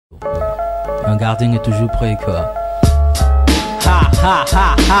un gardien est toujours prêt quoi. Ha ha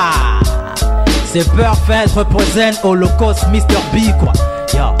ha ha. C'est Perfect représente Holocaust Mr. B quoi.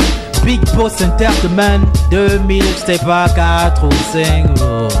 Yo, Big Boss Entertainment 2000, je sais pas 4 ou 5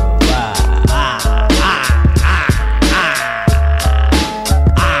 oh.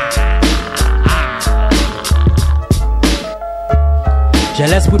 J'ai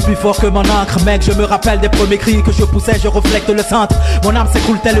l'esprit plus fort que mon encre, mec, je me rappelle des premiers cris que je poussais, je reflecte le centre. Mon âme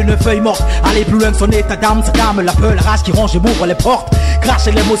s'écoule telle une feuille morte. Aller plus loin que son état d'âme, ça calme la peur, la rage qui ronge et m'ouvre les portes.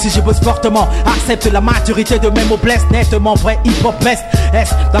 Cracher les mots si je bosse fortement. Accepte la maturité de mes mots blessent. Nettement vrai, hip-hop best.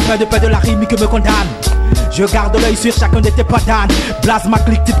 Est-ce la fin de paix de la rime que me condamne? Je garde l'œil sur chacun de tes patanes. Plasma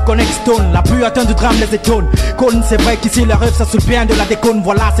click type connect stone. La putain du drame les étonne. Cône, c'est vrai qu'ici le rêve ça sous bien de la déconne.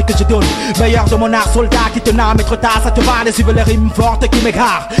 Voilà ce que je donne. Meilleur de mon art, soldat qui te n'a mais trop tard. Ça te va de suivre les rimes fortes qui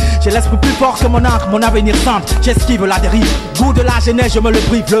m'égarent. J'ai l'esprit plus fort que mon encre, mon avenir semble. J'esquive la dérive. Goût de la jeunesse, je me le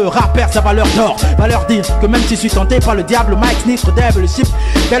prive. Le rap perd sa valeur d'or. Va leur dire que même si je suis tenté par le diable, Mike, Sniff, Dev, le chip,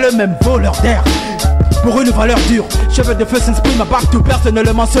 t'es le même voleur d'air. Pour une valeur dure, cheveux de feu s'expriment partout.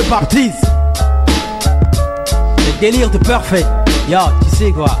 Personnellement se baptise. Délire de Perfect, yo, tu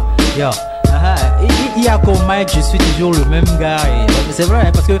sais quoi, yo, il y a comme Mike, je suis toujours le même gars, et c'est vrai,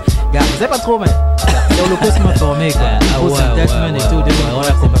 parce que, gars, vous savez pas trop, mais, c'est Holocaust m'a formé, quoi, et tout, on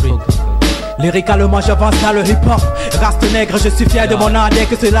a compris. Lyricalement j'avance dans le hip-hop. Raste nègre, je suis fier de mon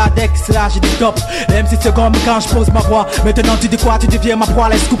index. C'est l'index, là j'ai dit stop. Les MC secondes quand je pose ma voix. Maintenant tu dis quoi, tu deviens ma proie.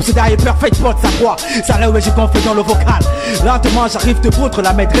 Les scoops c'est derrière Perfect porte sa proie. Ça là où j'ai confie dans le vocal. Lentement j'arrive de foutre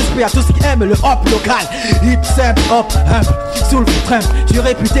la mettre. Respect à tous qui aiment le hop local. Hip simple, hop, humble, soul trempe. Je suis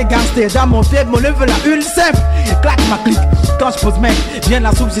réputé gangster dans mon fièvre, mon level la une simple. Claque ma clique, quand je pose mec. Viens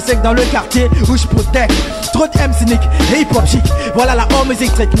la soupe, je sais que dans le quartier où je pose deck. Trop de MC Nick, hip-hop chic. Voilà la home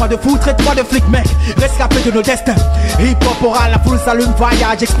musique, traite-moi de fou, traite-moi de flic mec, rescapé de nos destins. Hip-hop aura la foule s'allume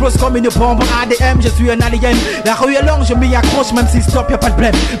fire. J'explose comme une bombe ADM, je suis un alien. La rue est longue, je m'y accroche même si stop y'a pas de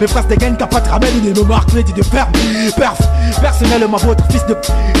blême. Mes phrases dégainent qu'à pas de ramène une mémoire crédit de ferme. Personnellement votre fils de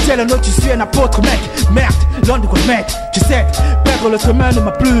c'est le nôtre, tu suis un apôtre mec. Merde, loin de quoi mettre, tu sais. Perdre le chemin ne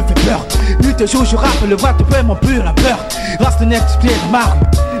m'a plus fait peur. Nuit et jour je rappe, le voix te fait mon pur la peur. Reste net, tu pieds de marque.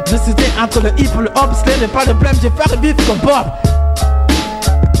 Je suis entre le hip et le hop, ce n'est pas de blême, j'ai fait le vif comme Bob.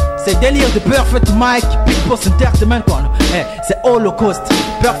 C'est délire de Perfect Mike, Big Boss Entertainment quoi. Hey, c'est Holocaust,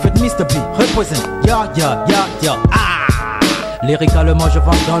 Perfect Mr. B, représente, ya, Lyricalement je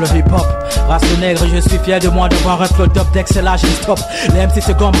vante dans le hip-hop. Race nègre, je suis fier de moi d'avoir un flow top d'excellence, je stop. Les MC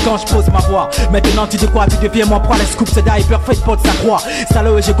se gomme quand je pose ma voix. Maintenant tu dis quoi, tu deviens mon proie. Les scoops c'est d'ailleurs Perfect porte sa croix.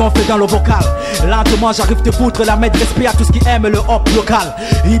 Salaud et je gonfle dans le vocal. Lentement j'arrive de foutre la mettre. Respect à tout ce qui aime le hop local.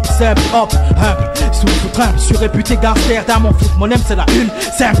 Hip simple, hop, humble, souffle tremble. Je suis réputé gangster dans mon foot. Mon aime c'est la une,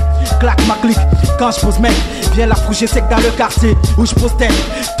 simple. Claque ma clique, quand je pose mec. Viens la foucher sec dans le quartier où je pose tête.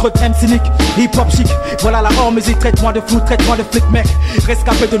 Trop de MC Nick, hip-hop chic. Voilà la hors musique, traite-moi de fou, traite-moi de flic mec.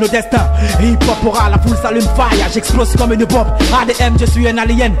 Rescapé de nos destins. Hip-hop aura la foule s'allume fire. J'explose comme une bombe ADM, je suis un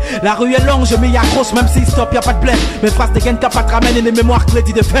alien. La rue est longue, je m'y accroche même si stop y'a pas de blême. Mes phrases dégainent qu'à pas de ramène et les mémoires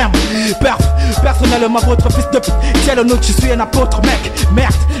crédit de ferme. Personnellement votre fils de c'est le nôtre, je suis un apôtre mec.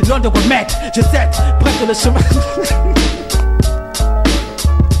 Merde, loin de quoi mettre. Je sais, prête le chemin.